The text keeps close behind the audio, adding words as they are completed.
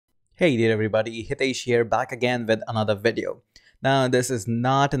Hey there everybody, Hitesh here, back again with another video. Now this is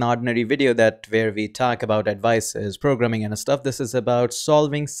not an ordinary video where we talk about advices, programming and stuff. This is about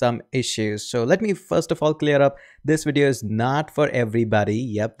solving some issues. So let me first of all clear up, this video is not for everybody.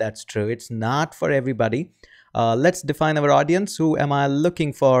 Yep, that's true. It's not for everybody. Let's define our audience. Who am I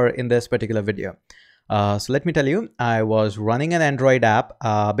looking for in this particular video? So let me tell you, I was running an Android app.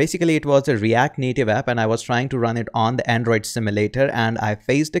 Basically, it was a React Native app, and I was trying to run it on the Android simulator, and I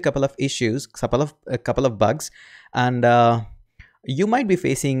faced a couple of issues, a couple of bugs, and you might be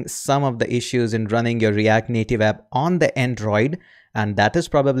facing some of the issues in running your React Native app on the Android, and that is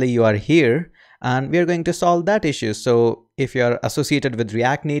probably you are here, and we are going to solve that issue. So if you're associated with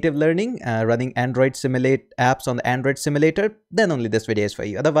React Native learning, running Android simulate apps on the Android simulator, then only this video is for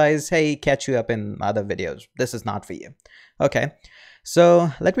you. Otherwise, hey, catch you up in other videos. This is not for you. Okay.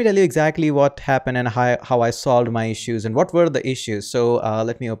 So let me tell you exactly what happened and how I solved my issues and what were the issues. So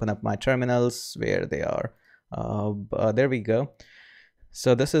let me open up my terminals where they are. There we go.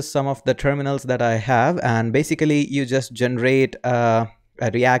 So this is some of the terminals that I have, and basically you just generate a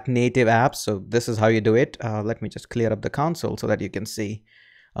React Native app. So this is how you do it. Let me just clear up the console so that you can see.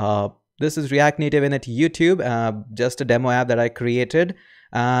 This is React Native Init YouTube, just a demo app that I created.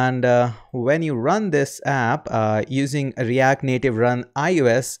 And when you run this app using React Native Run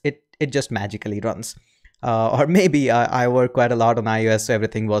iOS, it just magically runs. Or maybe I work quite a lot on iOS, so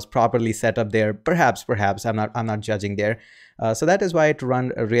everything was properly set up there. Perhaps I'm not judging there. So that is why it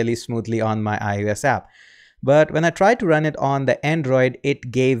ran really smoothly on my iOS app. But when I tried to run it on the Android, it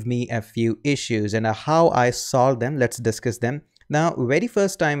gave me a few issues, and how I solved them, let's discuss them. Now, very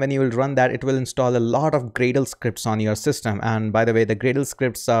first time when you will run that, it will install a lot of Gradle scripts on your system. And by the way, the Gradle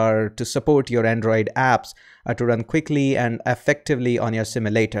scripts are to support your Android apps to run quickly and effectively on your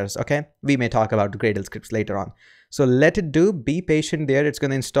simulators. Okay, we may talk about Gradle scripts later on. So let it do, be patient there. It's going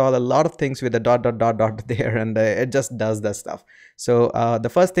to install a lot of things with a dot there, and it just does the stuff. So the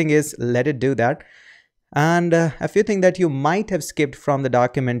first thing is let it do that. And a few things that you might have skipped from the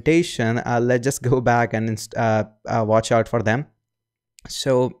documentation, let's just go back and watch out for them.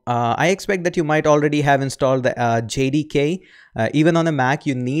 So I expect that you might already have installed the JDK. Even on a Mac,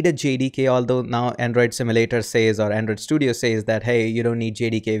 you need a JDK, although now Android Simulator says, or Android Studio says that, hey, you don't need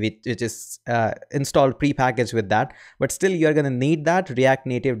JDK, which is installed pre-packaged with that. But still, you're going to need that. React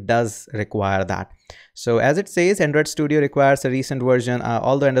Native does require that. So as it says, Android Studio requires a recent version,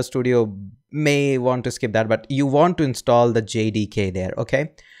 although Android Studio may want to skip that, but you want to install the JDK there,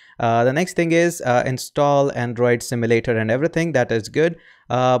 okay? The next thing is install Android simulator and everything. That is good.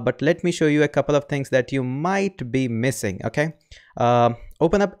 But let me show you a couple of things that you might be missing. Okay.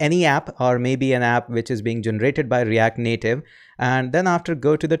 Open up any app, or maybe an app which is being generated by React Native. And then after,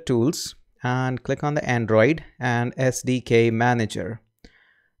 go to the tools and click on the Android and SDK Manager.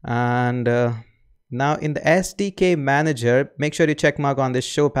 And now in the SDK Manager, make sure you check mark on this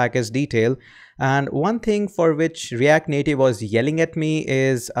show package detail. And one thing for which React Native was yelling at me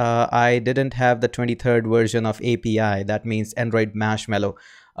is I didn't have the 23rd version of API. That means Android Marshmallow.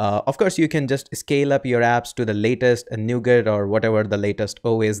 Of course, you can just scale up your apps to the latest Nougat or whatever the latest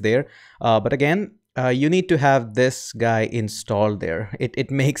O is there. But again, you need to have this guy installed there. It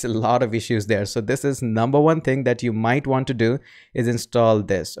makes a lot of issues there. So this is number one thing that you might want to do is install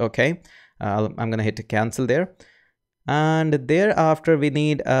this. Okay. I'm going to hit cancel there. And thereafter, we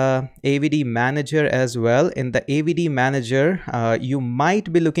need Avd Manager as well. In the Avd Manager, you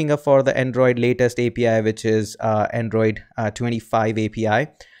might be looking up for the Android latest API, which is Android 25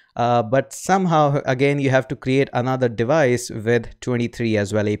 API. But somehow, again, you have to create another device with 23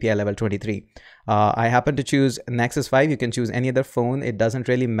 as well, API level 23. I happen to choose Nexus 5. You can choose any other phone. It doesn't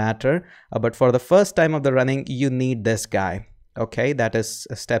really matter. But for the first time of the running, you need this guy. Okay, that is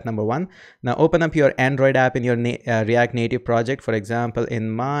step number one. Now open up your Android app in your React Native project. For example,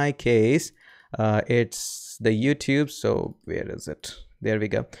 in my case, it's the YouTube. So where is it? There we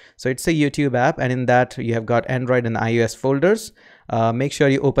go. So it's a YouTube app, and in that you have got Android and iOS folders. Make sure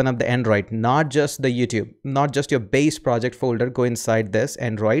you open up the Android, not just the YouTube, not just your base project folder. Go inside this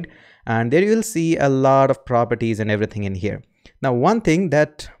Android, and there you will see a lot of properties and everything in here. Now, one thing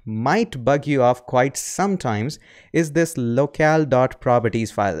that might bug you off quite sometimes is this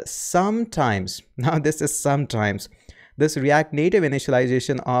locale.properties file. Sometimes, now this is sometimes, this React Native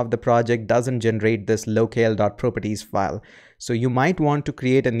initialization of the project doesn't generate this locale.properties file. So you might want to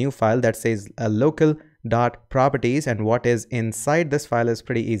create a new file that says local.properties, and what is inside this file is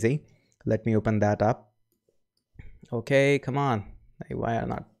pretty easy. Let me open that up. Okay, come on. Why are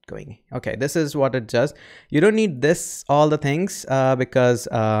not going? Okay, this is what it does. You don't need this all the things because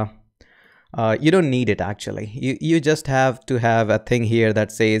You don't need it actually. You just have to have a thing here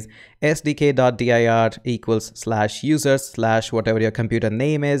that says sdk.dir equals /users / whatever your computer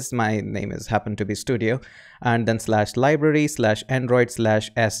name is. My name is happen to be Studio, and then /library /android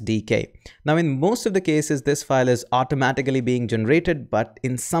 /sdk. Now in most of the cases this file is automatically being generated, but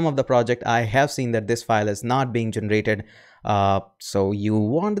in some of the project I have seen that this file is not being generated. So you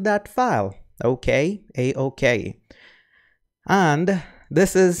want that file. Okay, okay. And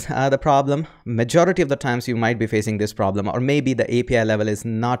this is the problem. Majority of the times you might be facing this problem, or maybe the API level is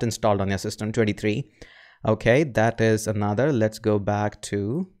not installed on your system 23. Okay, that is another. Let's go back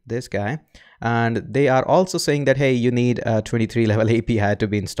to this guy, and they are also saying that hey, you need a 23 level API to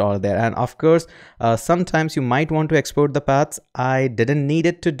be installed there. And of course sometimes you might want to export the paths. I didn't need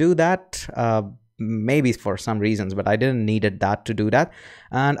it to do that, maybe for some reasons, but I didn't need it that to do that.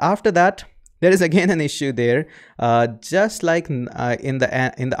 And after that there is again an issue there. Just like in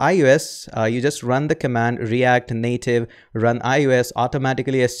the iOS, you just run the command react native run iOS,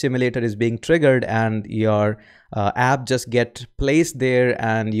 automatically a simulator is being triggered and your app just get placed there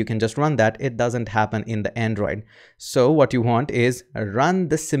and you can just run that. It doesn't happen in the Android. So what you want is run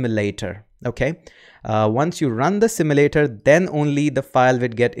the simulator. Okay, once you run the simulator, then only the file will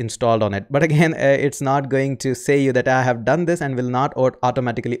get installed on it. But again, it's not going to say you that I have done this and will not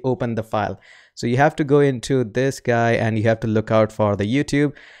automatically open the file. So you have to go into this guy and you have to look out for the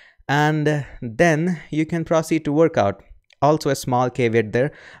YouTube, and then you can proceed to work out. Also a small caveat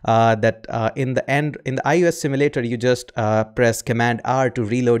there, that in the iOS simulator you just press Command R to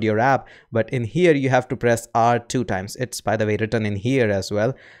reload your app, but in here you have to press R 2 times. It's by the way written in here as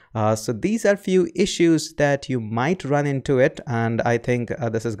well. So these are few issues that you might run into it, and I think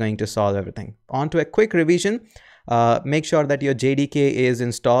this is going to solve everything. On to a quick revision. Make sure that your JDK is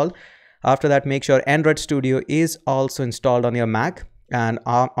installed. After that, make sure Android Studio is also installed on your Mac. And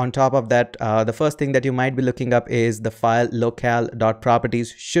on top of that, the first thing that you might be looking up is the file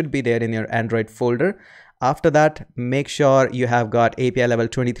locale.properties should be there in your Android folder. After that, make sure you have got API level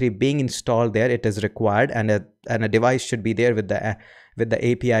 23 being installed there. It is required, and a device should be there with the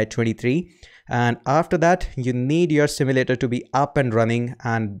API 23. And after that, you need your simulator to be up and running,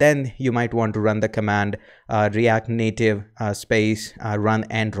 and then you might want to run the command react native run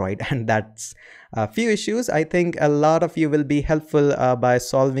Android. And that's a few issues. I think a lot of you will be helpful by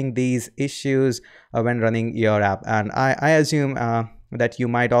solving these issues when running your app. And I assume that you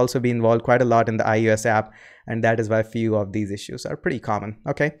might also be involved quite a lot in the iOS app, and that is why few of these issues are pretty common.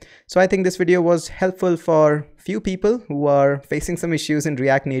 Okay, so I think this video was helpful for few people who are facing some issues in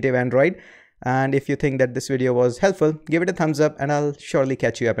React Native Android. And if you think that this video was helpful, give it a thumbs up, and I'll surely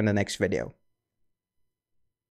catch you up in the next video.